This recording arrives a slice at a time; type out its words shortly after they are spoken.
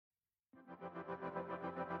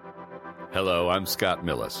Hello, I'm Scott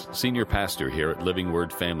Millis, Senior Pastor here at Living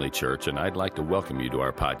Word Family Church, and I'd like to welcome you to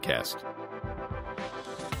our podcast.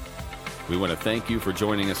 We want to thank you for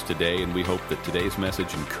joining us today, and we hope that today's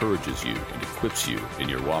message encourages you and equips you in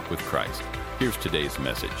your walk with Christ. Here's today's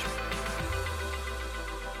message.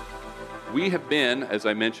 We have been, as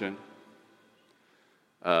I mentioned,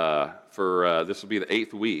 this will be the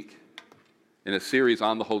 8th week in a series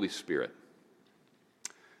on the Holy Spirit.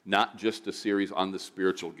 Not just a series on the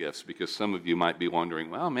spiritual gifts, because some of you might be wondering,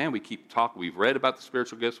 well, man, we've read about the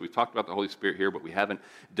spiritual gifts, we've talked about the Holy Spirit here, but we haven't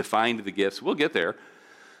defined the gifts. We'll get there.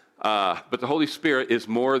 But the Holy Spirit is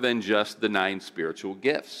more than just the 9 spiritual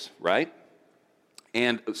gifts, right?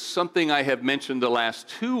 And something I have mentioned the last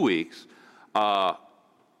 2 weeks,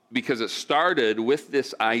 because it started with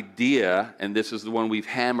this idea, and this is the one we've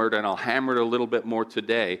hammered, and I'll hammer it a little bit more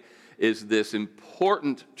today, is this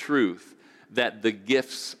important truth that the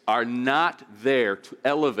gifts are not there to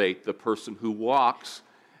elevate the person who walks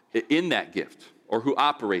in that gift or who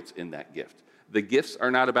operates in that gift. The gifts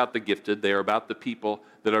are not about the gifted. They are about the people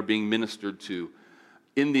that are being ministered to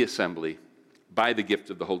in the assembly by the gift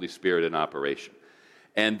of the Holy Spirit in operation.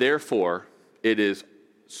 And therefore, it is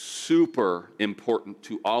super important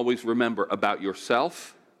to always remember about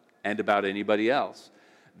yourself and about anybody else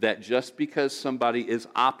that just because somebody is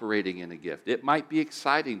operating in a gift, it might be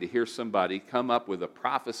exciting to hear somebody come up with a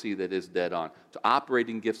prophecy that is dead on, to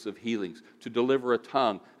operating gifts of healings, to deliver a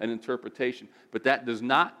tongue, an interpretation, but that does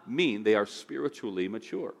not mean they are spiritually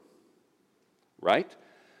mature, right?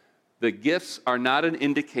 The gifts are not an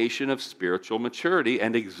indication of spiritual maturity,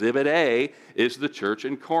 and Exhibit A is the church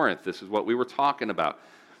in Corinth. This is what we were talking about.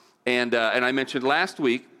 And I mentioned last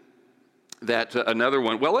week that another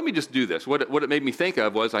one, well, let me just do this. What it made me think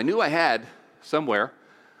of was I knew I had somewhere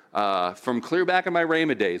from clear back in my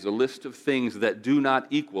Rhema days a list of things that do not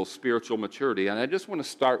equal spiritual maturity, and I just want to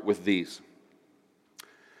start with these.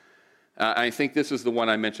 I think this is the one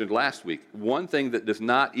I mentioned last week. One thing that does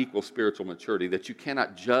not equal spiritual maturity, that you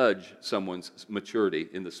cannot judge someone's maturity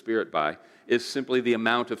in the Spirit by, is simply the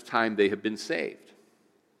amount of time they have been saved.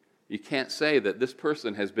 You can't say that this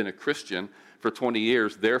person has been a Christian for 20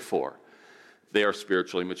 years, therefore they are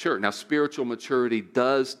spiritually mature. Now, spiritual maturity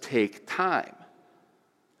does take time,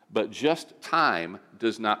 but just time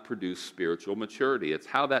does not produce spiritual maturity. It's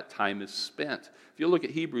how that time is spent. If you look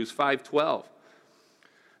at Hebrews 5:12,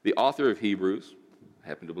 the author of Hebrews, I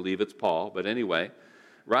happen to believe it's Paul, but anyway,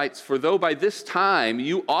 writes, "For though by this time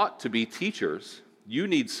you ought to be teachers, you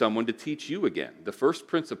need someone to teach you again the first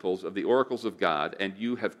principles of the oracles of God, and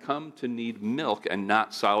you have come to need milk and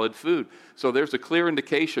not solid food." So there's a clear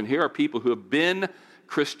indication. Here are people who have been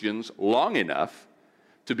Christians long enough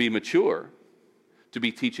to be mature, to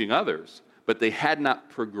be teaching others, but they had not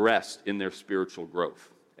progressed in their spiritual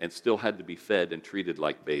growth and still had to be fed and treated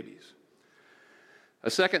like babies.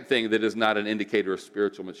 A second thing that is not an indicator of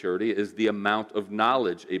spiritual maturity is the amount of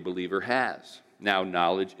knowledge a believer has. Now,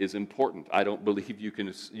 knowledge is important. I don't believe you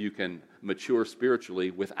can mature spiritually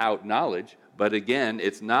without knowledge. But again,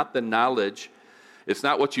 it's not the knowledge. It's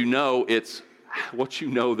not what you know. It's what you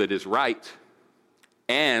know that is right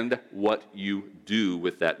and what you do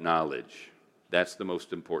with that knowledge. That's the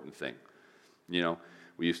most important thing. You know,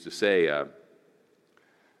 we used to say,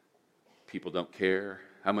 people don't care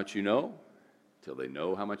how much you know till they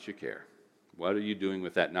know how much you care. What are you doing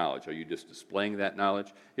with that knowledge? Are you just displaying that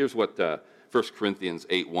knowledge? Here's what 1 Corinthians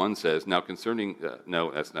 8:1 says. Now concerning,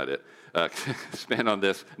 no, that's not it. Expand on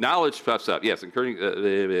this. Knowledge puffs up. Yes,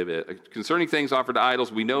 concerning things offered to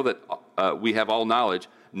idols, we know that we have all knowledge.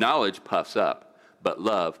 Knowledge puffs up, but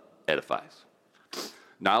love edifies.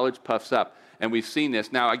 Knowledge puffs up. And we've seen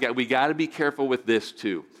this. Now, we got to be careful with this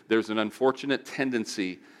too. There's an unfortunate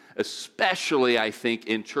tendency, especially, I think,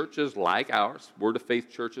 in churches like ours, Word of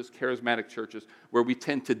Faith churches, charismatic churches, where we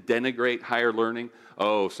tend to denigrate higher learning.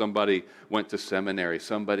 Oh, somebody went to seminary,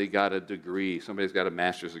 somebody got a degree, somebody's got a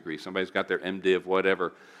master's degree, somebody's got their MDiv,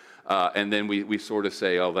 whatever. And then we sort of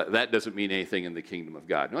say, oh, that doesn't mean anything in the kingdom of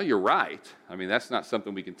God. No, you're right. I mean, that's not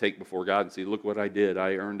something we can take before God and say, look what I did,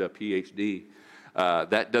 I earned a PhD.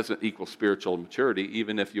 That doesn't equal spiritual maturity,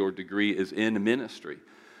 even if your degree is in ministry.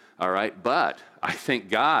 All right, but I thank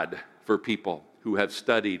God for people who have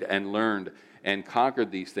studied and learned and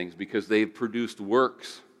conquered these things because they've produced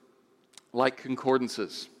works like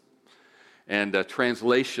concordances and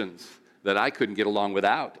translations that I couldn't get along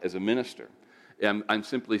without as a minister. I'm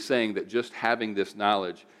simply saying that just having this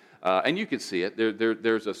knowledge, and you can see it.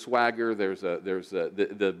 There's a swagger. There's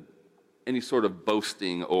any sort of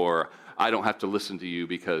boasting or I don't have to listen to you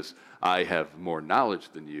because I have more knowledge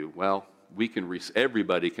than you. Well,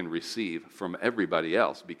 everybody can receive from everybody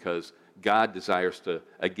else, because God desires to,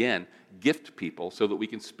 again, gift people so that we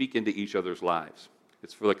can speak into each other's lives.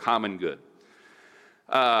 It's for the common good.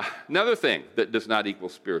 Another thing that does not equal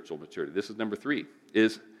spiritual maturity, this is number 3,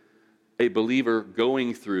 is a believer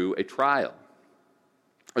going through a trial.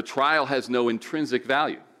 A trial has no intrinsic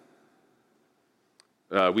value.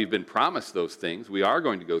 We've been promised those things. We are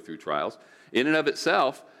going to go through trials. In and of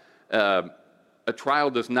itself, a trial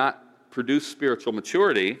does not produce spiritual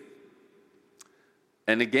maturity.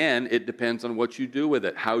 And again, it depends on what you do with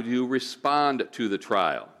it. How do you respond to the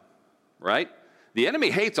trial, right? The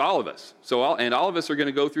enemy hates all of us. All of us are going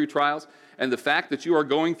to go through trials. And the fact that you are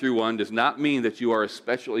going through one does not mean that you are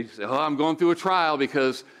especially, I'm going through a trial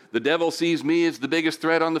because the devil sees me as the biggest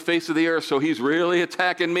threat on the face of the earth, so he's really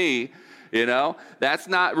attacking me. That's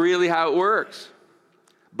not really how it works.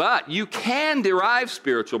 But you can derive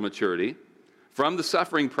spiritual maturity from the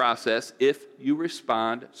suffering process if you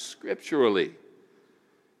respond scripturally.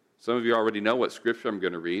 Some of you already know what scripture I'm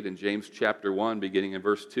going to read. In James chapter 1, beginning in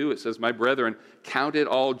verse 2, it says, "My brethren, count it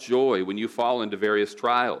all joy when you fall into various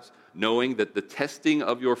trials, knowing that the testing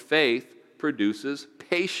of your faith produces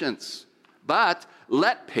patience. But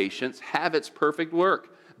let patience have its perfect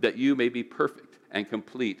work, that you may be perfect and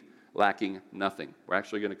complete, lacking nothing." We're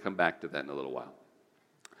actually going to come back to that in a little while.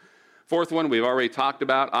 Fourth one, we've already talked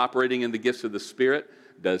about. Operating in the gifts of the Spirit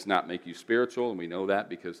does not make you spiritual, and we know that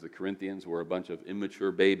because the Corinthians were a bunch of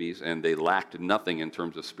immature babies, and they lacked nothing in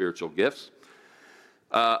terms of spiritual gifts.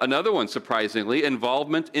 Another one, surprisingly,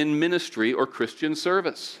 involvement in ministry or Christian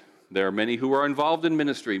service. There are many who are involved in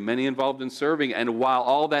ministry, many involved in serving, and while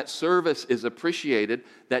all that service is appreciated,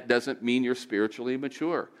 that doesn't mean you're spiritually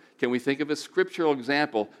mature. Can we think of a scriptural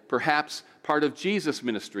example, perhaps part of Jesus'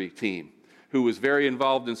 ministry team, who was very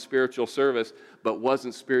involved in spiritual service, but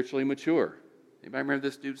wasn't spiritually mature? Anybody remember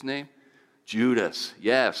this dude's name? Judas,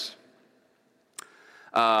 yes.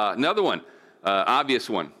 Another one, obvious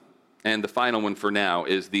one, and the final one for now,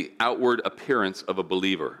 is the outward appearance of a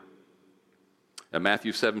believer.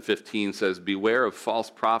 Matthew 7:15 says, "Beware of false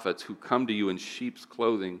prophets who come to you in sheep's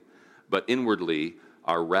clothing, but inwardly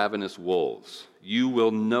are ravenous wolves. You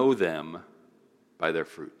will know them by their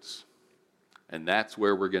fruits." And that's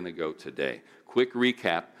where we're going to go today. Quick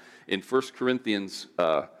recap. In 1 Corinthians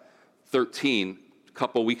 13, a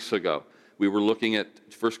couple weeks ago, we were looking at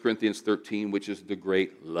 1 Corinthians 13, which is the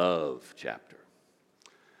great love chapter.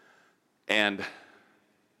 And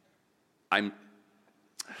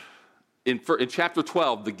in chapter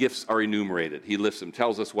 12, the gifts are enumerated. He lists them,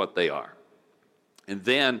 tells us what they are. And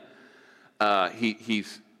then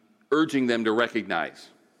he's urging them to recognize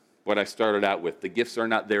what I started out with. The gifts are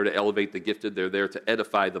not there to elevate the gifted, they're there to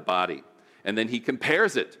edify the body. And then he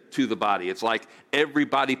compares it to the body. It's like every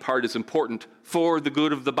body part is important for the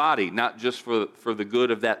good of the body, not just for the good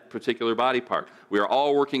of that particular body part. We are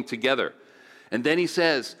all working together. And then he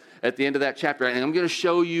says at the end of that chapter, and I'm going to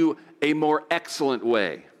show you a more excellent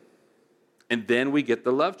way. And then we get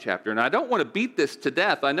the love chapter. And I don't want to beat this to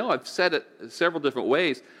death. I know I've said it several different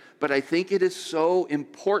ways, but I think it is so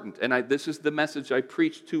important. And this is the message I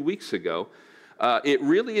preached 2 weeks ago. It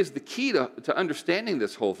really is the key to understanding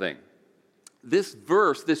this whole thing. This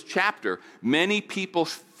verse, this chapter, many people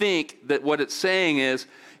think that what it's saying is,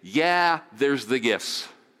 yeah, there's the gifts.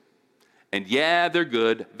 And yeah, they're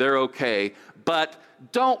good, they're okay, but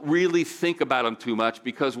don't really think about them too much,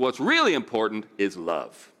 because what's really important is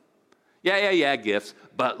love. Yeah, gifts,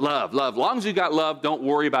 but love. As long as you got love, don't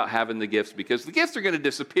worry about having the gifts, because the gifts are going to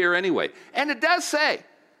disappear anyway. And it does say,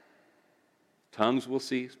 tongues will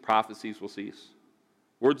cease, prophecies will cease,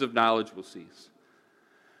 words of knowledge will cease.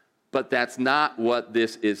 But that's not what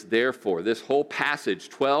this is there for. This whole passage,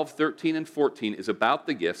 12, 13, and 14, is about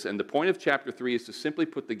the gifts, and the point of chapter 3 is to simply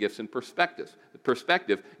put the gifts in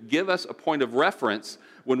perspective. Give us a point of reference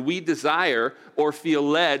when we desire or feel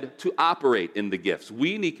led to operate in the gifts.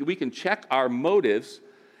 We can check our motives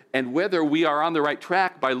and whether we are on the right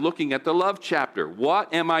track by looking at the love chapter.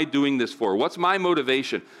 What am I doing this for? What's my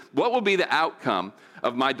motivation? What will be the outcome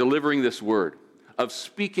of my delivering this word, of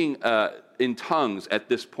speaking in tongues at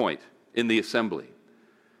this point in the assembly?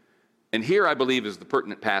 And here, I believe, is the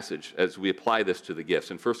pertinent passage as we apply this to the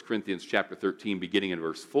gifts. In 1 Corinthians chapter 13, beginning in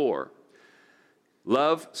verse 4,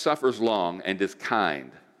 love suffers long and is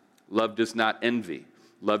kind. Love does not envy.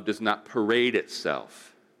 Love does not parade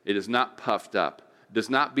itself. It is not puffed up, does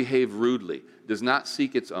not behave rudely, does not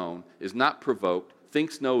seek its own, is not provoked,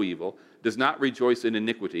 thinks no evil, does not rejoice in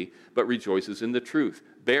iniquity, but rejoices in the truth,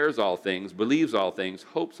 bears all things, believes all things,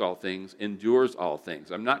 hopes all things, endures all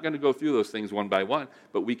things. I'm not going to go through those things one by one,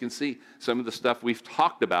 but we can see some of the stuff we've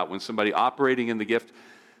talked about when somebody operating in the gift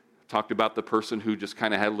Talked about the person who just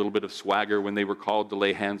kind of had a little bit of swagger when they were called to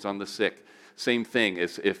lay hands on the sick. Same thing,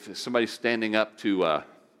 as if somebody's standing up to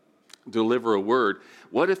deliver a word,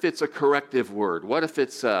 what if it's a corrective word? What if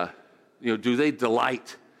it's, do they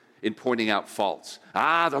delight in pointing out faults?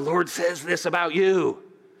 The Lord says this about you.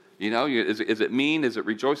 Is it mean? Is it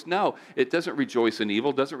rejoice? No, it doesn't rejoice in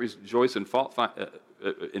evil, doesn't rejoice in fault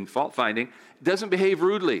finding. It doesn't behave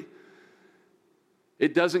rudely.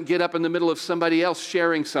 It doesn't get up in the middle of somebody else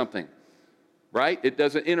sharing something, right? It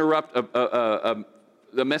doesn't interrupt the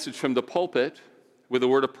message from the pulpit with a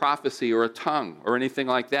word of prophecy or a tongue or anything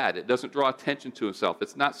like that. It doesn't draw attention to itself.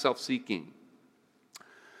 It's not self-seeking.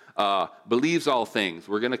 Believes all things.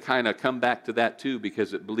 We're going to kind of come back to that too,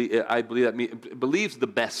 because I believe that it believes the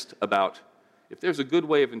best about. If there's a good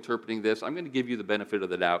way of interpreting this, I'm going to give you the benefit of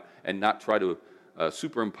the doubt and not try to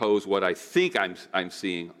superimpose what I think I'm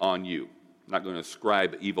seeing on you. I'm not going to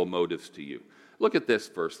ascribe evil motives to you. Look at this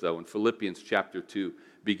verse, though, in Philippians chapter 2,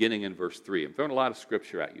 beginning in verse 3. I'm throwing a lot of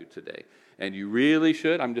scripture at you today, and you really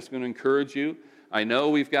should. I'm just going to encourage you. I know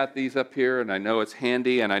we've got these up here, and I know it's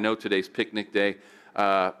handy, and I know today's picnic day,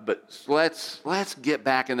 but let's get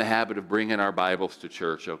back in the habit of bringing our Bibles to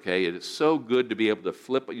church, okay? It is so good to be able to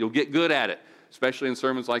flip it. You'll get good at it, especially in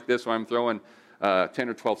sermons like this where I'm throwing 10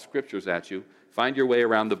 or 12 scriptures at you. Find your way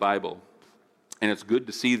around the Bible. And it's good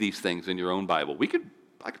to see these things in your own Bible.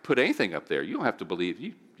 I could put anything up there. You don't have to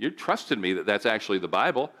believe. You're trusting me that that's actually the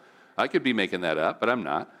Bible. I could be making that up, but I'm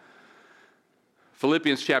not.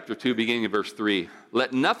 Philippians chapter 2, beginning in verse 3.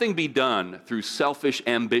 Let nothing be done through selfish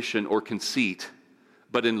ambition or conceit,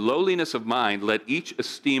 but in lowliness of mind, let each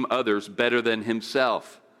esteem others better than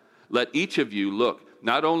himself. Let each of you look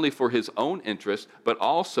not only for his own interest, but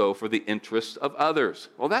also for the interests of others.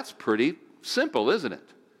 Well, that's pretty simple, isn't it?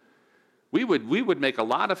 We would make a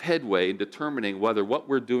lot of headway in determining whether what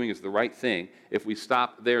we're doing is the right thing if we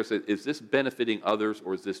stop there and say, is this benefiting others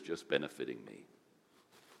or is this just benefiting me?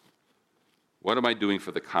 What am I doing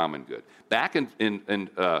for the common good? Back in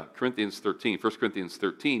Corinthians 13, 1 Corinthians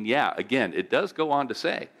 13, again, it does go on to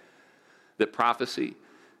say that prophecy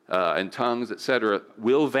and tongues, etc.,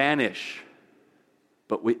 will vanish.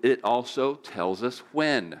 But it also tells us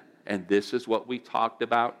when. And this is what we talked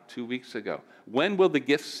about 2 weeks ago. When will the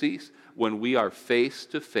gifts cease? When we are face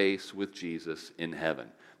to face with Jesus in heaven.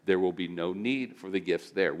 There will be no need for the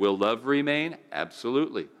gifts there. Will love remain?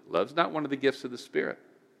 Absolutely. Love's not one of the gifts of the Spirit.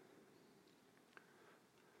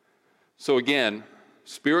 So again,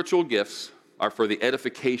 spiritual gifts are for the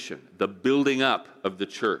edification, the building up of the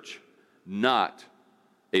church, not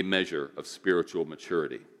a measure of spiritual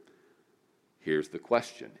maturity. Here's the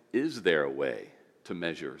question. Is there a way to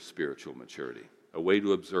measure spiritual maturity? A way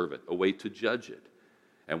to observe it, a way to judge it?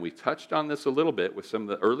 And we touched on this a little bit with some of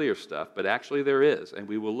the earlier stuff, but actually there is, and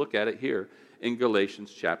we will look at it here in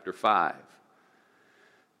Galatians chapter 5.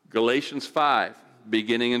 Galatians 5,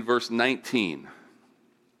 beginning in verse 19.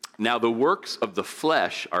 Now the works of the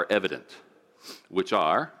flesh are evident, which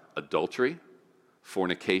are adultery,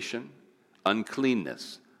 fornication,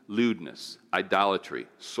 uncleanness, lewdness, idolatry,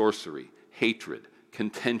 sorcery, hatred,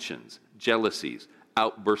 contentions, jealousies,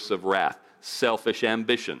 outbursts of wrath, selfish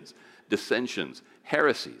ambitions, dissensions,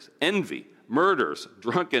 heresies, envy, murders,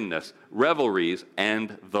 drunkenness, revelries,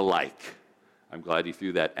 and the like. I'm glad you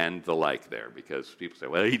threw that "and the like" there, because people say,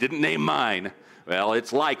 well, he didn't name mine. Well,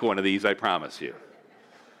 it's like one of these, I promise you.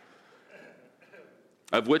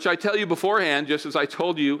 Of which I tell you beforehand, just as I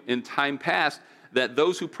told you in time past, that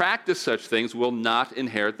those who practice such things will not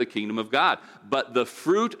inherit the kingdom of God. But the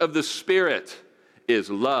fruit of the Spirit is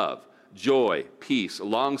love, joy, peace,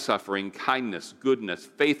 long-suffering, kindness, goodness,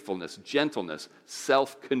 faithfulness, gentleness,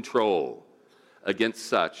 self-control. Against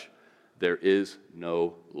such, there is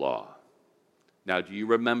no law. Now, do you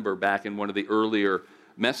remember back in one of the earlier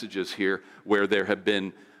messages here where there have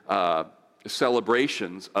been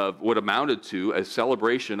celebrations of what amounted to a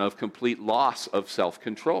celebration of complete loss of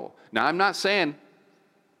self-control? Now, I'm not saying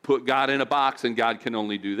put God in a box and God can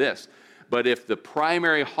only do this. But if the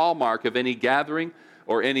primary hallmark of any gathering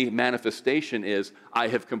or any manifestation is, I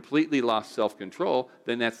have completely lost self-control,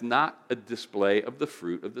 then that's not a display of the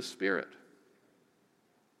fruit of the Spirit.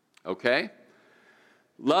 Okay?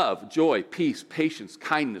 Love, joy, peace, patience,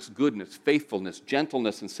 kindness, goodness, faithfulness,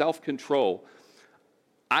 gentleness, and self-control.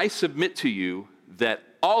 I submit to you that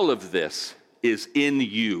all of this is in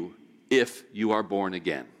you if you are born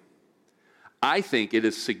again. I think it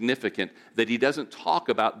is significant that he doesn't talk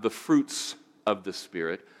about the fruits of the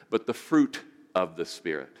Spirit, but the fruit of the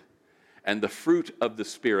Spirit. And the fruit of the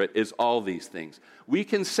Spirit is all these things. We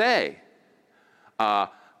can say, I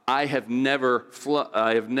have never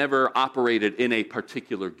operated in a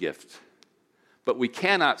particular gift, But we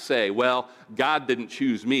cannot say, well, God didn't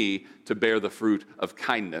choose me to bear the fruit of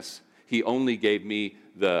kindness. He only gave me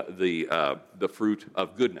the fruit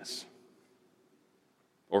of goodness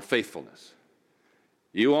or faithfulness.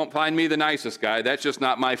 You won't find me the nicest guy. That's just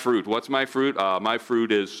not my fruit. What's my fruit? My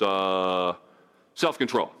fruit is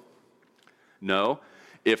self-control. No,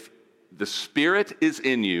 if the Spirit is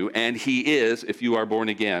in you, and He is, if you are born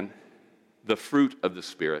again, the fruit of the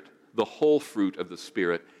Spirit, the whole fruit of the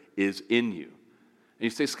Spirit is in you. And you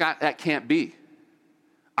say, Scott, that can't be.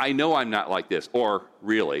 I know I'm not like this. Or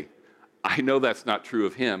really, I know that's not true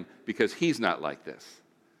of him because he's not like this.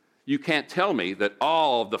 You can't tell me that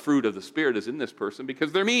all of the fruit of the Spirit is in this person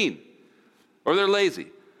because they're mean, or they're lazy,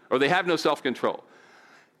 or they have no self-control.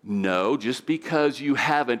 No, just because you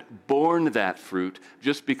haven't borne that fruit,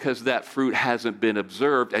 just because that fruit hasn't been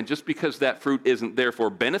observed, and just because that fruit isn't therefore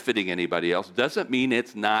benefiting anybody else, doesn't mean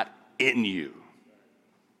it's not in you.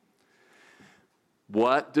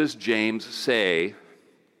 What does James say?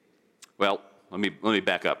 Well, let me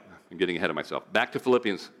back up. I'm getting ahead of myself. Back to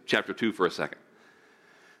Philippians chapter 2 for a second.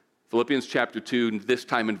 Philippians chapter 2, this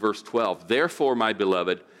time in verse 12. Therefore, my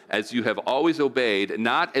beloved, as you have always obeyed,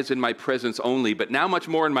 not as in my presence only, but now much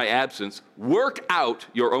more in my absence, work out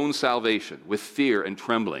your own salvation with fear and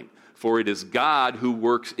trembling. For it is God who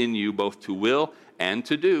works in you both to will and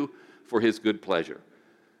to do for his good pleasure.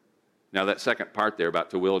 Now, that second part there about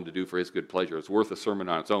to will and to do for his good pleasure is worth a sermon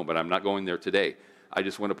on its own, but I'm not going there today. I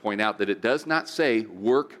just want to point out that it does not say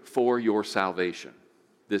work for your salvation.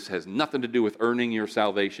 This has nothing to do with earning your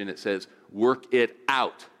salvation. It says work it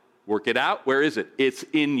out. Work it out. Where is it? It's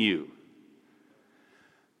in you.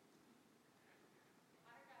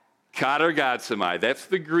 Katergatsomai. That's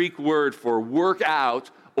the Greek word for work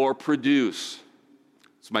out or produce.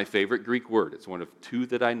 It's my favorite Greek word. It's one of two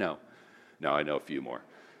that I know. No, I know a few more.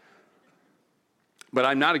 But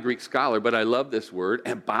I'm not a Greek scholar, but I love this word,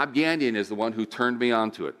 and Bob Gagnon is the one who turned me on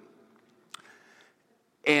to it.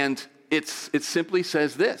 And it simply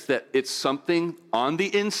says this, that it's something on the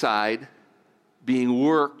inside being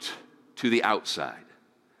worked to the outside.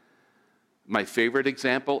 My favorite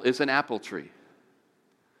example is an apple tree.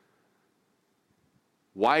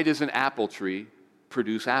 Why does an apple tree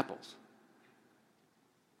produce apples?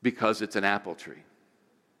 Because it's an apple tree.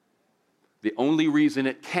 The only reason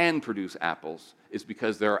it can produce apples is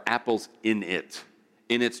because there are apples in it,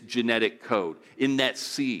 in its genetic code, in that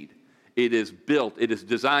seed. It is built, it is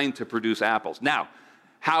designed to produce apples. Now,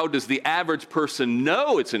 how does the average person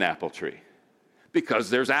know it's an apple tree? Because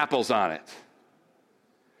there's apples on it.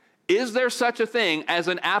 Is there such a thing as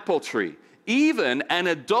an apple tree, even an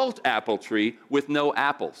adult apple tree with no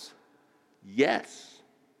apples? Yes.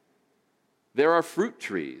 There are fruit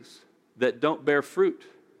trees that don't bear fruit.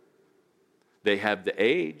 They have the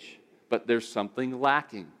age, but there's something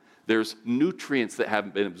lacking. There's nutrients that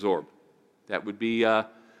haven't been absorbed. That would be,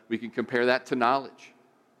 we can compare that to knowledge.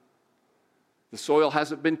 The soil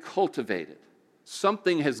hasn't been cultivated.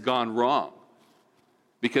 Something has gone wrong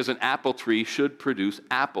because an apple tree should produce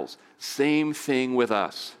apples. Same thing with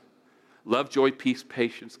us. Love, joy, peace,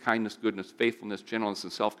 patience, kindness, goodness, faithfulness, gentleness,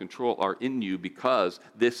 and self-control are in you because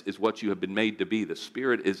this is what you have been made to be. The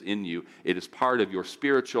Spirit is in you. It is part of your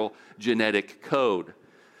spiritual genetic code.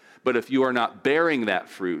 But if you are not bearing that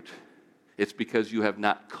fruit, it's because you have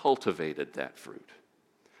not cultivated that fruit,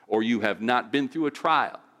 or you have not been through a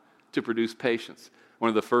trial to produce patience. One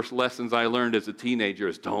of the first lessons I learned as a teenager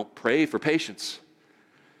is don't pray for patience,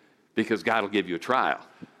 because God will give you a trial.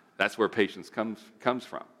 That's where patience comes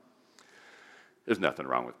from. There's nothing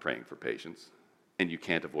wrong with praying for patience, and you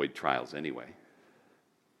can't avoid trials anyway.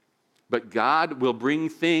 But God will bring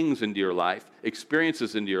things into your life,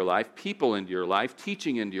 experiences into your life, people into your life,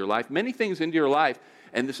 teaching into your life, many things into your life,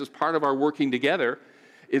 and this is part of our working together,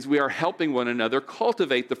 is we are helping one another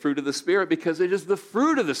cultivate the fruit of the Spirit, because it is the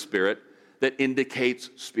fruit of the Spirit that indicates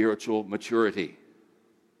spiritual maturity.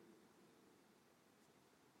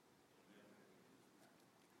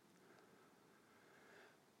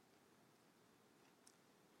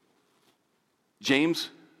 James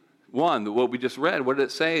 1, what we just read, what did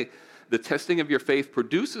it say? The testing of your faith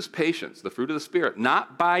produces patience, the fruit of the Spirit,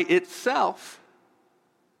 not by itself.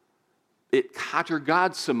 It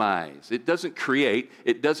katergatsomai. It doesn't create,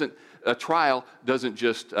 a trial doesn't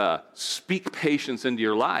just speak patience into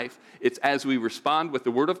your life. It's as we respond with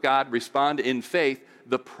the Word of God, respond in faith,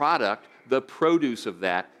 the product, the produce of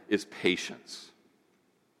that is patience.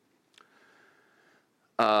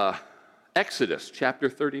 Exodus chapter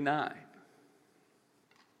 39.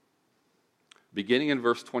 Beginning in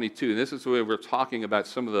verse 22, and this is where we're talking about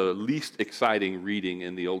some of the least exciting reading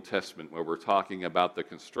in the Old Testament, where we're talking about the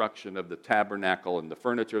construction of the tabernacle and the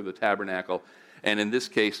furniture of the tabernacle, And in this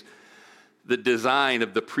case, the design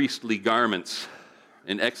of the priestly garments.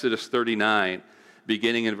 In Exodus 39,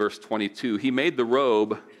 beginning in verse 22, he made the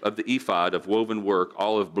robe of the ephod of woven work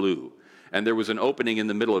olive blue. And there was an opening in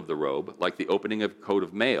the middle of the robe, like the opening of a coat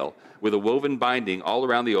of mail, with a woven binding all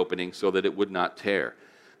around the opening so that it would not tear.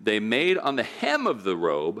 They made on the hem of the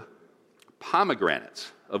robe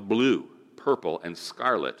pomegranates of blue, purple, and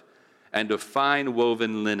scarlet, and of fine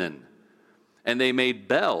woven linen. And they made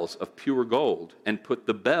bells of pure gold, and put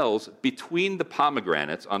the bells between the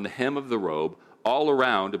pomegranates on the hem of the robe, all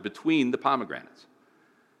around between the pomegranates.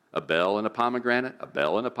 A bell and a pomegranate, a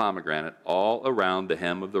bell and a pomegranate, all around the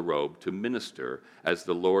hem of the robe to minister as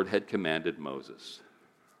the Lord had commanded Moses.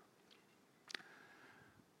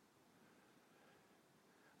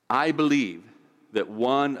 I believe that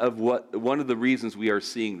one of the reasons we are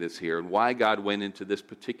seeing this here and why God went into this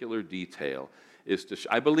particular detail is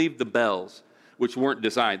I believe the bells, which weren't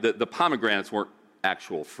designed, the pomegranates weren't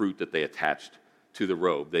actual fruit that they attached to the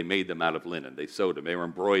robe. They made them out of linen. They sewed them. They were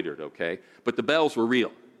embroidered, okay? But the bells were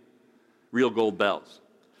real gold bells.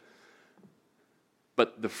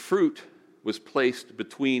 But the fruit was placed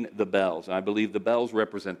between the bells. And I believe the bells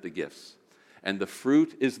represent the gifts. And the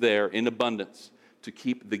fruit is there in abundance to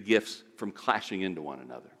keep the gifts from clashing into one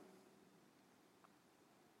another.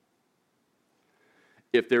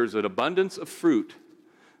 If there's an abundance of fruit,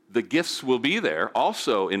 the gifts will be there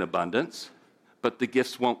also in abundance, but the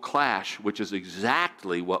gifts won't clash, which is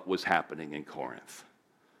exactly what was happening in Corinth.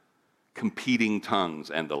 Competing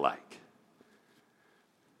tongues and the like.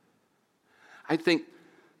 I think,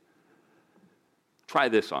 try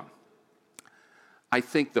this on. I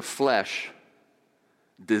think the flesh,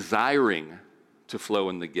 desiring to flow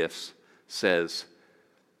in the gifts, says,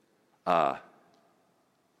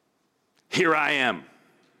 here I am.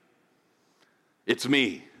 It's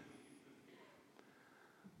me.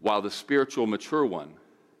 While the spiritual mature one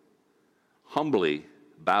humbly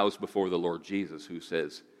bows before the Lord Jesus, who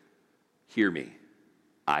says, hear me,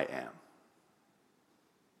 I am.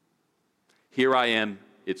 Here I am,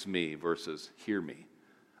 it's me, versus hear me,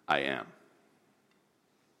 I am.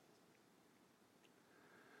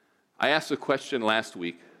 I asked a question last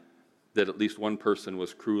week that at least one person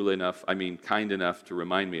was kind enough to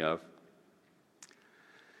remind me of.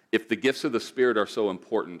 If the gifts of the Spirit are so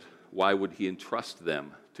important, why would he entrust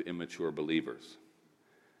them to immature believers?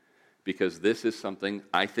 Because this is something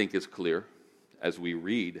I think is clear as we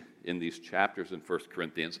read in these chapters in 1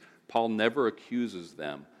 Corinthians. Paul never accuses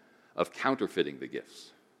them of counterfeiting the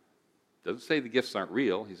gifts. Doesn't say the gifts aren't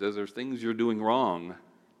real. He says there's things you're doing wrong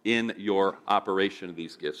in your operation of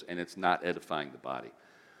these gifts, and it's not edifying the body.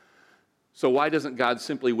 So why doesn't God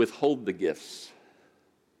simply withhold the gifts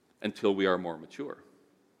until we are more mature?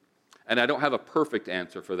 And I don't have a perfect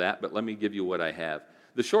answer for that, but let me give you what I have.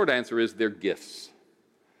 The short answer is they're gifts.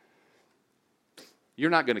 You're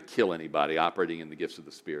not going to kill anybody operating in the gifts of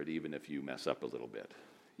the Spirit, even if you mess up a little bit.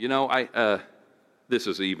 You know, this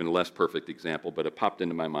is an even less perfect example, but it popped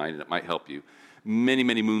into my mind, and it might help you. Many,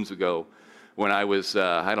 many moons ago, when I was,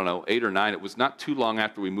 8 or 9, it was not too long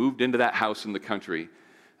after we moved into that house in the country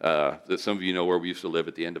that some of you know where we used to live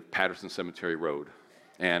at the end of Patterson Cemetery Road.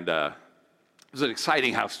 And it was an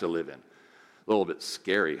exciting house to live in. A little bit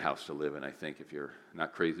scary house to live in, I think, if you're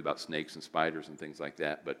not crazy about snakes and spiders and things like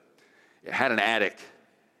that. But it had an attic,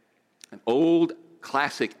 an old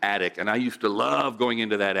classic attic, and I used to love going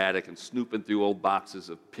into that attic and snooping through old boxes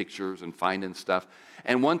of pictures and finding stuff.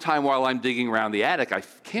 And one time while I'm digging around the attic, I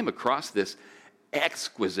came across this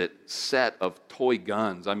exquisite set of toy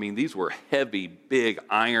guns. I mean, these were heavy, big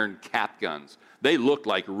iron cap guns. They looked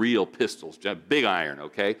like real pistols, big iron,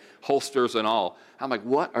 okay? Holsters and all. I'm like,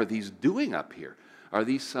 what are these doing up here? Are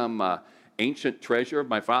these some ancient treasure of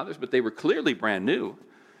my father's? But they were clearly brand new.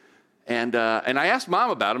 And I asked Mom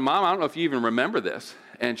about them. Mom, I don't know if you even remember this.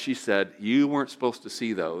 And she said, you weren't supposed to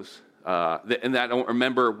see those. And I don't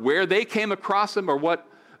remember where they came across them or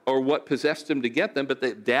what possessed him to get them,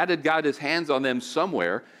 but Dad had got his hands on them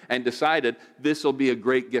somewhere and decided this will be a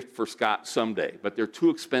great gift for Scott someday. But they're too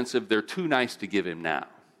expensive. They're too nice to give him now.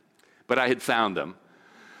 But I had found them.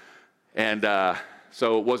 And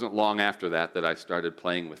so it wasn't long after that I started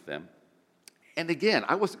playing with them. And again,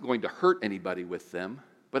 I wasn't going to hurt anybody with them,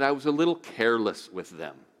 but I was a little careless with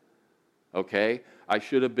them, okay? I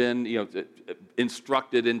should have been,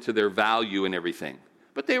 instructed into their value and everything.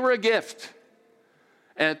 But they were a gift.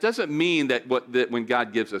 And it doesn't mean that when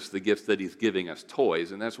God gives us the gifts that he's giving us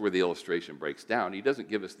toys, and that's where the illustration breaks down. He doesn't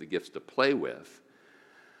give us the gifts to play with.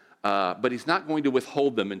 But he's not going to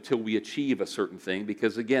withhold them until we achieve a certain thing,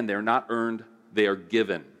 because again, they're not earned, they are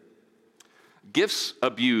given. Gifts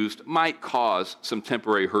abused might cause some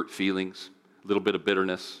temporary hurt feelings. a little bit of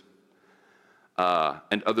bitterness,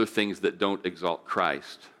 and other things that don't exalt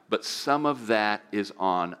Christ. But some of that is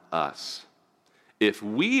on us. If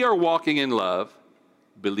we are walking in love,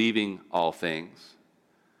 believing all things,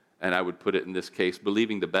 and I would put it in this case,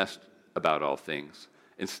 believing the best about all things,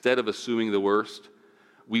 instead of assuming the worst,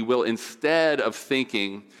 we will, instead of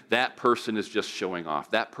thinking that person is just showing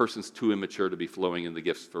off, that person's too immature to be flowing in the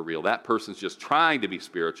gifts for real, that person's just trying to be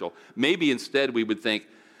spiritual, maybe instead we would think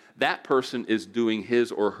that person is doing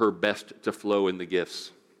his or her best to flow in the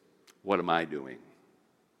gifts. What am I doing?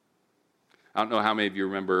 I don't know how many of you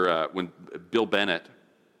remember when Bill Bennett,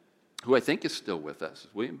 who I think is still with us,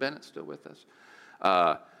 is William Bennett still with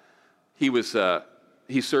us?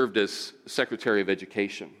 He served as Secretary of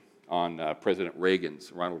Education on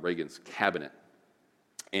Ronald Reagan's cabinet.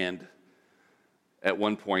 And at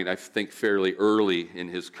one point, I think fairly early in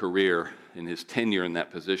his career, in his tenure in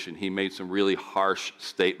that position, he made some really harsh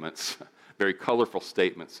statements, very colorful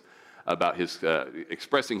statements about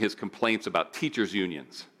expressing his complaints about teachers'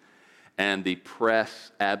 unions. And the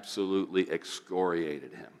press absolutely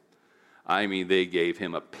excoriated him. I mean, they gave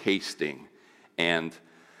him a pasting. And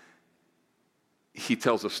he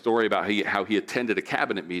tells a story about how he attended a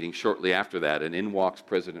cabinet meeting shortly after that, and in walks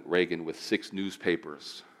President Reagan with 6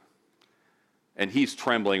 newspapers. And he's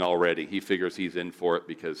trembling already. He figures he's in for it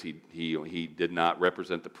because he did not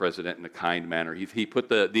represent the president in a kind manner. He put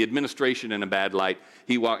the administration in a bad light.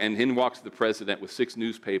 And in walks the president with 6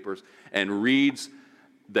 newspapers and reads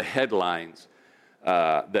the headlines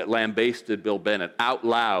that lambasted Bill Bennett out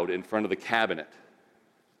loud in front of the cabinet.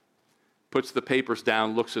 Puts the papers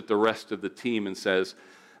down, looks at the rest of the team and says,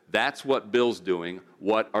 "That's what Bill's doing.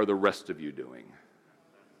 What are the rest of you doing?"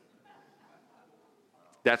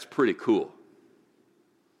 That's pretty cool.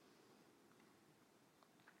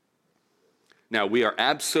 Now, we are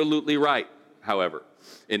absolutely right, however,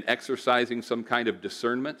 in exercising some kind of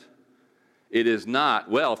discernment. It is not,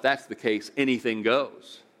 well, if that's the case, anything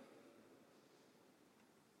goes.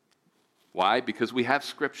 Why? Because we have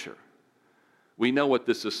Scripture. We know what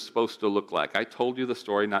this is supposed to look like. I told you the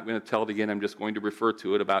story, not going to tell it again. I'm just going to refer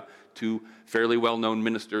to it about 2 fairly well-known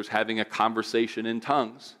ministers having a conversation in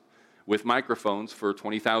tongues with microphones for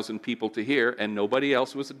 20,000 people to hear, and nobody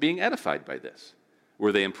else was being edified by this.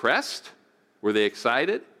 Were they impressed? Were they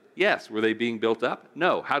excited? Yes. Were they being built up?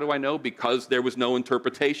 No. How do I know? Because there was no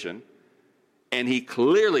interpretation, and he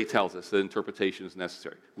clearly tells us that interpretation is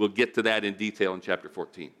necessary. We'll get to that in detail in chapter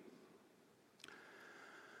 14.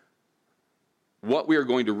 What we are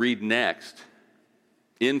going to read next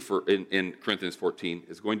in Corinthians 14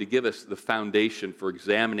 is going to give us the foundation for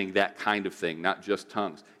examining that kind of thing, not just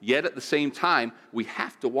tongues. Yet at the same time, we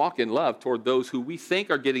have to walk in love toward those who we think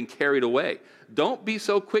are getting carried away. Don't be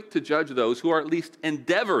so quick to judge those who are at least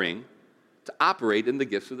endeavoring to operate in the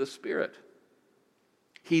gifts of the Spirit.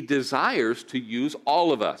 He desires to use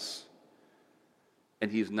all of us,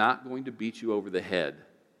 and he's not going to beat you over the head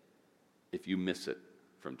if you miss it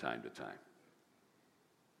from time to time.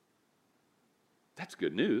 That's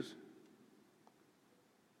good news.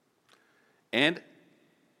 And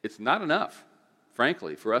it's not enough,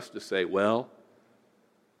 frankly, for us to say, well,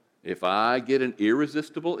 if I get an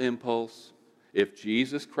irresistible impulse, if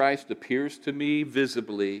Jesus Christ appears to me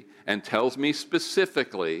visibly and tells me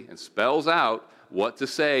specifically and spells out what to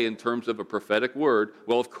say in terms of a prophetic word,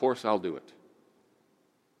 well, of course I'll do it.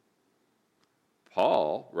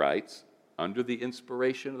 Paul writes, under the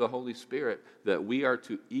inspiration of the Holy Spirit, that we are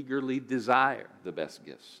to eagerly desire the best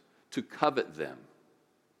gifts, to covet them.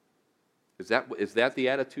 Is that the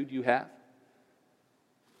attitude you have?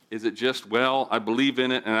 Is it just, well, I believe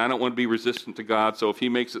in it and I don't want to be resistant to God, so if he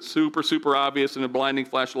makes it super, super obvious in a blinding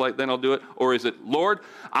flash of light, then I'll do it? Or is it, Lord,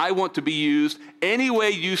 I want to be used any way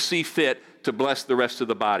you see fit to bless the rest of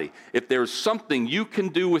the body. If there's something you can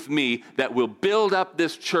do with me that will build up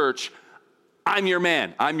this church, I'm your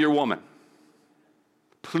man, I'm your woman.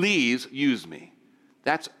 Please use me.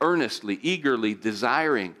 That's earnestly, eagerly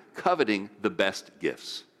desiring, coveting the best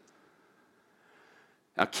gifts.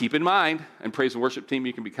 Now keep in mind, and praise and worship team,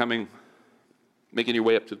 you can be making your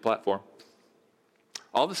way up to the platform.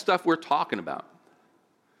 All the stuff we're talking about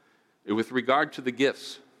with regard to the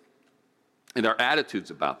gifts and our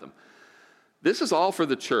attitudes about them, this is all for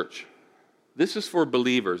the church. This is for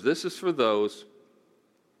believers. This is for those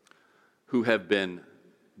who have been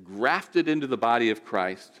grafted into the body of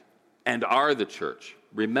Christ and are the church.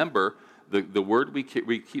 Remember, the word we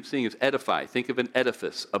keep seeing is edify. Think of an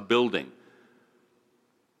edifice, a building.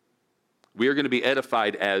 We are going to be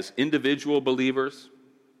edified as individual believers,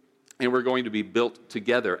 and we're going to be built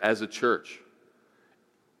together as a church.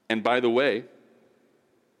 And by the way,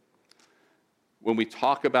 when we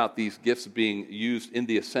talk about these gifts being used in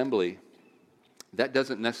the assembly, that's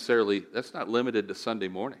not limited to Sunday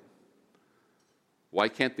morning. Why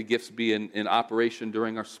can't the gifts be in operation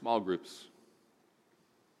during our small groups?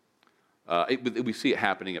 We see it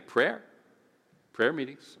happening at prayer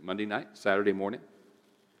meetings, Monday night, Saturday morning.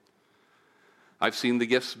 I've seen the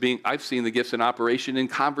gifts in operation in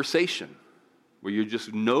conversation, where you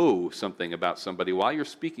just know something about somebody while you're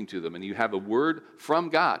speaking to them, and you have a word from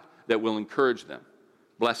God that will encourage them,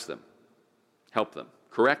 bless them, help them,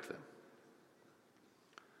 correct them.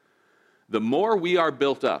 The more we are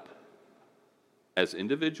built up as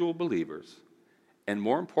individual believers, and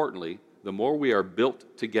more importantly, the more we are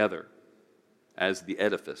built together as the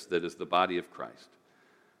edifice that is the body of Christ,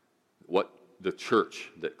 the church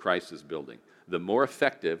that Christ is building, the more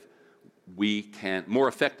effectively we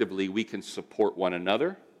can support one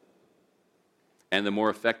another, and the more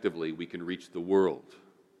effectively we can reach the world.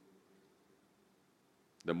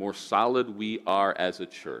 The more solid we are as a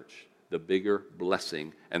church, the bigger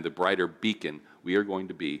blessing and the brighter beacon we are going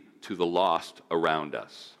to be to the lost around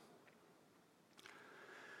us.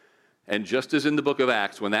 And just as in the book of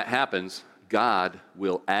Acts, when that happens, God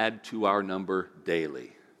will add to our number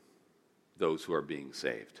daily those who are being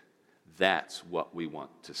saved. That's what we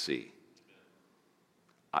want to see.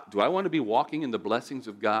 Do I want to be walking in the blessings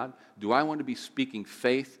of God? Do I want to be speaking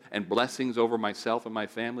faith and blessings over myself and my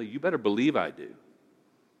family? You better believe I do.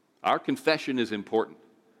 Our confession is important.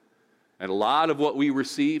 And a lot of what we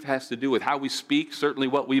receive has to do with how we speak, certainly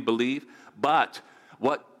what we believe. But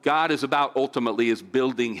what God is about ultimately is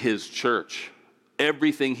building His church.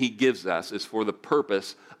 Everything He gives us is for the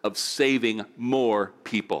purpose of saving more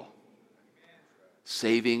people.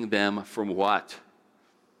 Saving them from what?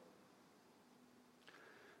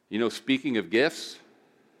 You know, speaking of gifts,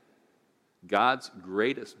 God's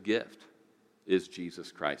greatest gift is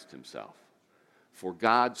Jesus Christ Himself. For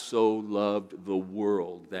God so loved the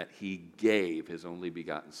world that He gave His only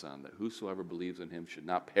begotten Son, that whosoever believes in Him should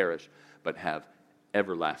not perish, but have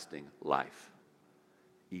everlasting life.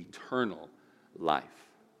 Eternal life.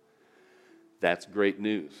 That's great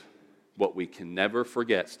news. What we can never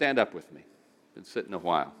forget. Stand up with me. Been sitting a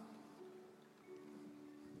while.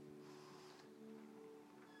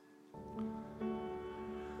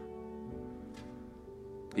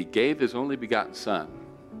 He gave His only begotten Son.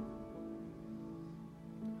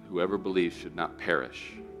 Whoever believes should not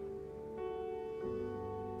perish.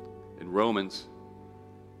 In Romans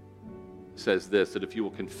says this, that if you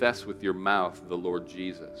will confess with your mouth the Lord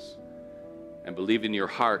Jesus and believe in your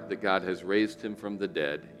heart that God has raised Him from the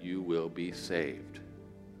dead, you will be saved.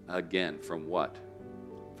 Again, from what?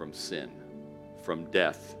 From sin, from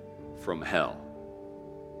death, from hell.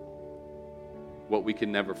 What we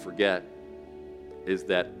can never forget is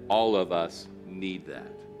that all of us need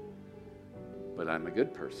that. But I'm a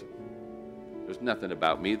good person. There's nothing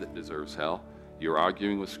about me that deserves hell. You're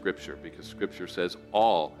arguing with Scripture, because Scripture says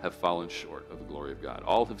all have fallen short of the glory of God.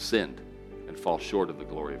 All have sinned and fall short of the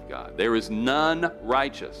glory of God. There is none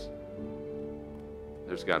righteous.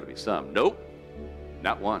 There's got to be some. Nope,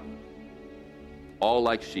 not one. All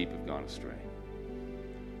like sheep have gone astray.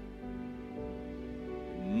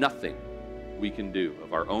 Nothing we can do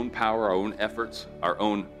of our own power, our own efforts, our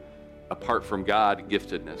own, apart from God,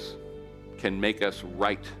 giftedness, can make us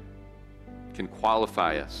right, can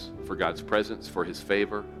qualify us for God's presence, for His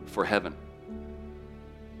favor, for heaven.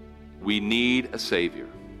 We need a Savior,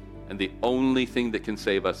 and the only thing that can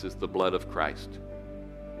save us is the blood of Christ.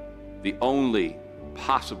 The only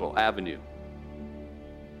possible avenue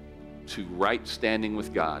to right standing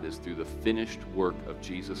with God is through the finished work of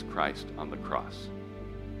Jesus Christ on the cross.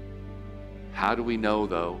 How do we know,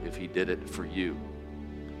 though, if He did it for you?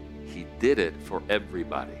 He did it for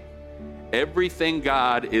everybody. Everything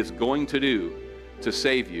God is going to do to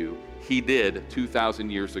save you, He did 2,000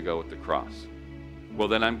 years ago at the cross. Well,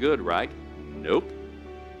 then I'm good, right? Nope.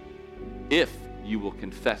 If you will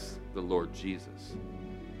confess the Lord Jesus.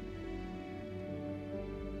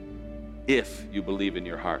 If you believe in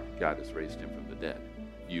your heart God has raised Him from the dead,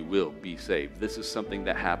 you will be saved. This is something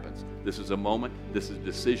that happens. This is a moment. This is a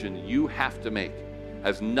decision you have to make. It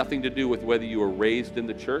has nothing to do with whether you were raised in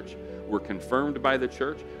the church, were confirmed by the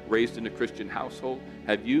church, raised in a Christian household.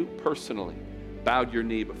 Have you personally bowed your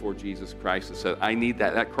knee before Jesus Christ and said, I need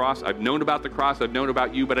that cross. I've known about the cross. I've known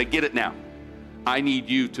about you, but I get it now. I need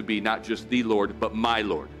you to be not just the Lord, but my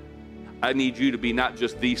Lord. I need you to be not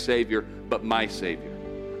just the Savior, but my Savior.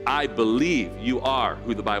 I believe you are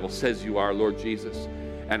who the Bible says you are, Lord Jesus.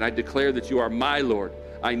 And I declare that you are my Lord.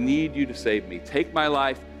 I need you to save me. Take my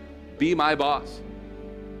life. Be my boss.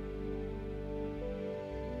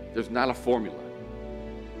 There's not a formula.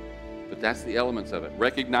 The That's the elements of it.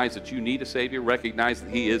 Recognize that you need a Savior. Recognize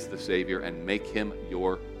that He is the Savior, and make Him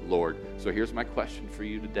your Lord. So here's my question for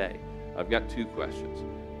you today. I've got 2 questions,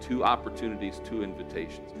 2 opportunities, 2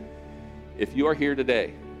 invitations. If you are here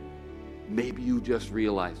today, maybe you just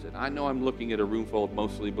realized it. I know I'm looking at a room full of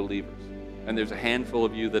mostly believers, and there's a handful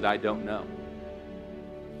of you that I don't know.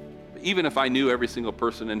 But even if I knew every single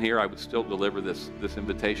person in here, I would still deliver this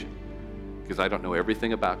invitation, because I don't know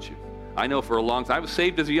everything about you. I know for a long time, I was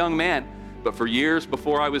saved as a young man, but for years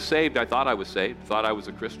before I was saved, I thought I was saved, thought I was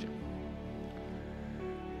a Christian.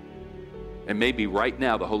 And maybe right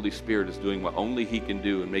now the Holy Spirit is doing what only He can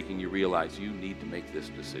do and making you realize you need to make this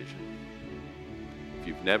decision. If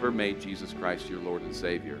you've never made Jesus Christ your Lord and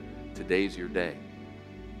Savior, today's your day.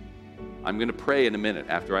 I'm going to pray in a minute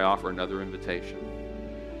after I offer another invitation.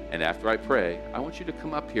 And after I pray, I want you to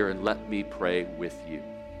come up here and let me pray with you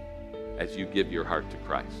as you give your heart to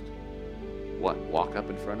Christ. What? Walk up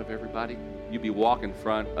in front of everybody? You'd be walking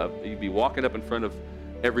up in front of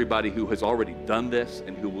everybody who has already done this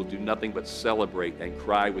and who will do nothing but celebrate and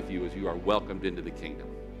cry with you as you are welcomed into the kingdom.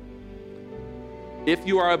 If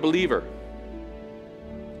you are a believer,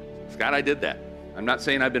 Scott, I did that. I'm not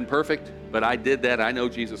saying I've been perfect, but I did that. I know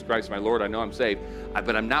Jesus Christ, my Lord. I know I'm saved.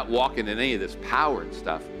 But I'm not walking in any of this power and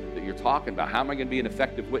stuff that you're talking about. How am I going to be an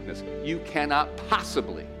effective witness? You cannot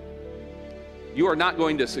possibly. You are not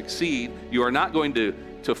going to succeed. You are not going to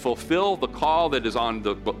fulfill the call that is on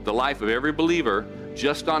the life of every believer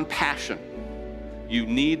just on passion. You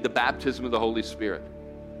need the baptism of the Holy Spirit.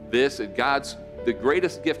 The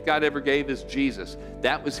greatest gift God ever gave is Jesus.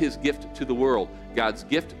 That was His gift to the world. God's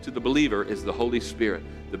gift to the believer is the Holy Spirit.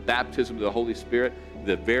 The baptism of the Holy Spirit,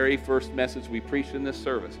 the very first message we preached in this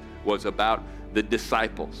service was about the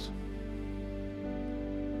disciples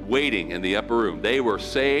waiting in the upper room. They were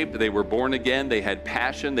saved, they were born again, they had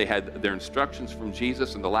passion, they had their instructions from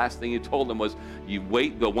Jesus, and the last thing He told them was, you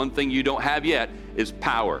wait, the one thing you don't have yet is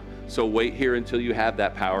power. So wait here until you have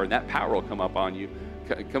that power, and that power will come upon you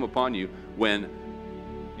when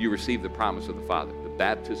you receive the promise of the Father, the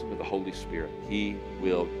baptism of the Holy Spirit. He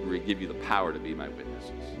will give you the power to be my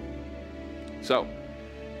witnesses. So,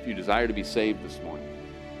 if you desire to be saved this morning,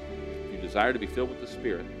 if you desire to be filled with the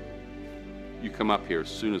Spirit, you come up here as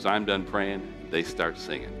soon as I'm done praying, they start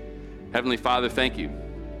singing. Heavenly Father, thank you.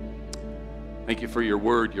 Thank you for your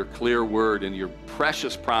word, your clear word, and your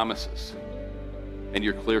precious promises, and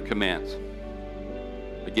your clear commands.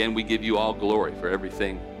 Again, we give you all glory for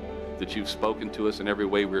everything that you've spoken to us and every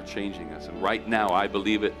way we're changing us. And right now, I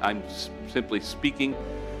believe it. I'm simply speaking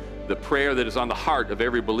the prayer that is on the heart of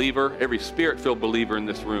every believer, every Spirit-filled believer in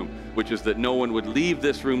this room, which is that no one would leave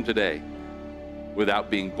this room today without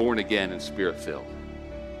being born again and Spirit-filled.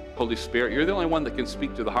 Holy Spirit, you're the only one that can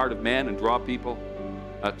speak to the heart of man and draw people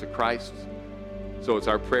to Christ. So it's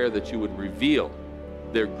our prayer that you would reveal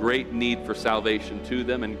their great need for salvation to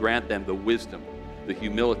them and grant them the wisdom, the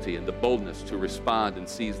humility, and the boldness to respond and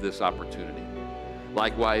seize this opportunity.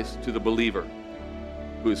 Likewise, to the believer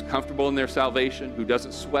who is comfortable in their salvation, who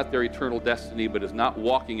doesn't sweat their eternal destiny, but is not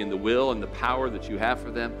walking in the will and the power that you have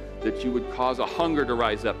for them, that you would cause a hunger to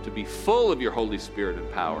rise up, to be full of your Holy Spirit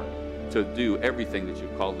and power, to do everything that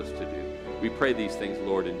you've called us to do. We pray these things,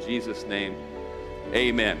 Lord, in Jesus' name.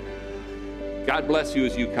 Amen. God bless you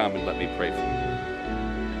as you come, and let me pray for you.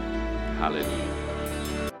 Hallelujah.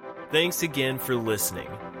 Thanks again for listening.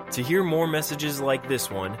 To hear more messages like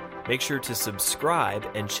this one, make sure to subscribe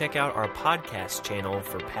and check out our podcast channel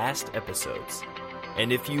for past episodes.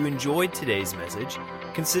 And if you enjoyed today's message,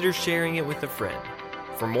 consider sharing it with a friend.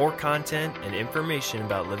 For more content and information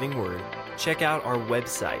about Living Word, check out our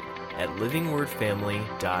website at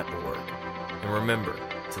livingwordfamily.org. And remember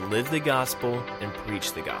to live the gospel and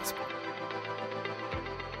preach the gospel.